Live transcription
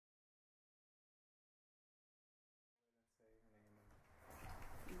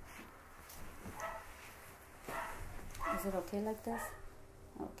Is it okay like this?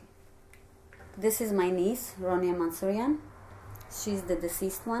 Okay. This is my niece, Ronia Mansourian. She's the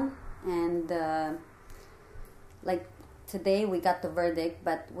deceased one. And like today we got the verdict,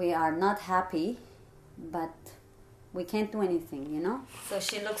 but we are not happy. But we can't do anything, you know? So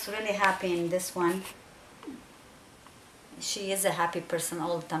she looks really happy in this one. She is a happy person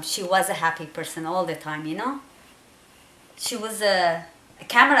all the time. She was a happy person all the time, you know? She was a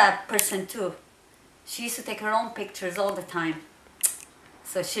camera person too. She used to take her own pictures all the time.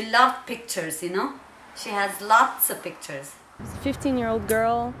 So she loved pictures, you know? She has lots of pictures. She was a 15-year-old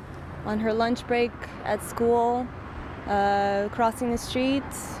girl on her lunch break at school, crossing the street.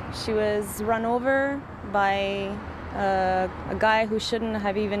 She was run over by a guy who shouldn't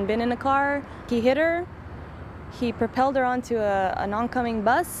have even been in a car. He hit her. He propelled her onto an oncoming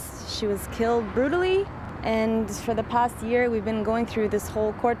bus. She was killed brutally. And for the past year, we've been going through this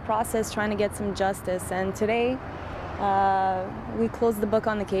whole court process trying to get some justice. And today, we closed the book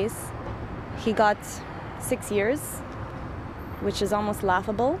on the case. He got 6 years, which is almost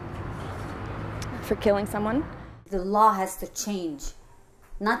laughable for killing someone. The law has to change,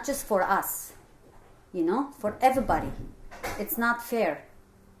 not just for us, you know, for everybody. It's not fair.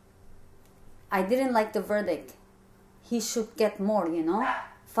 I didn't like the verdict. He should get more, you know.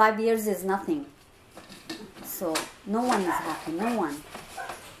 5 years is nothing. So no one is happy, no one.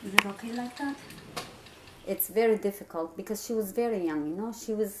 Is it okay like that? It's very difficult because she was very young, you know.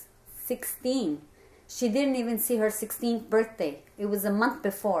 She was 16. She didn't even see her 16th birthday. It was a month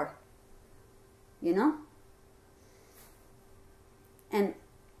before, you know. And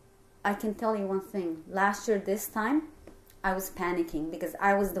I can tell you one thing. Last year this time, I was panicking because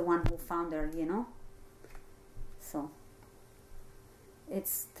I was the one who found her, you know. So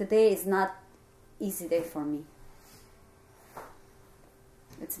today is not easy day for me.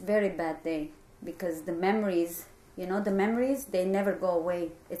 It's a very bad day because the memories, you know, the memories, they never go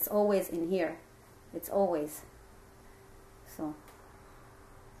away. It's always in here. It's always. So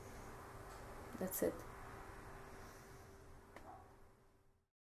that's it.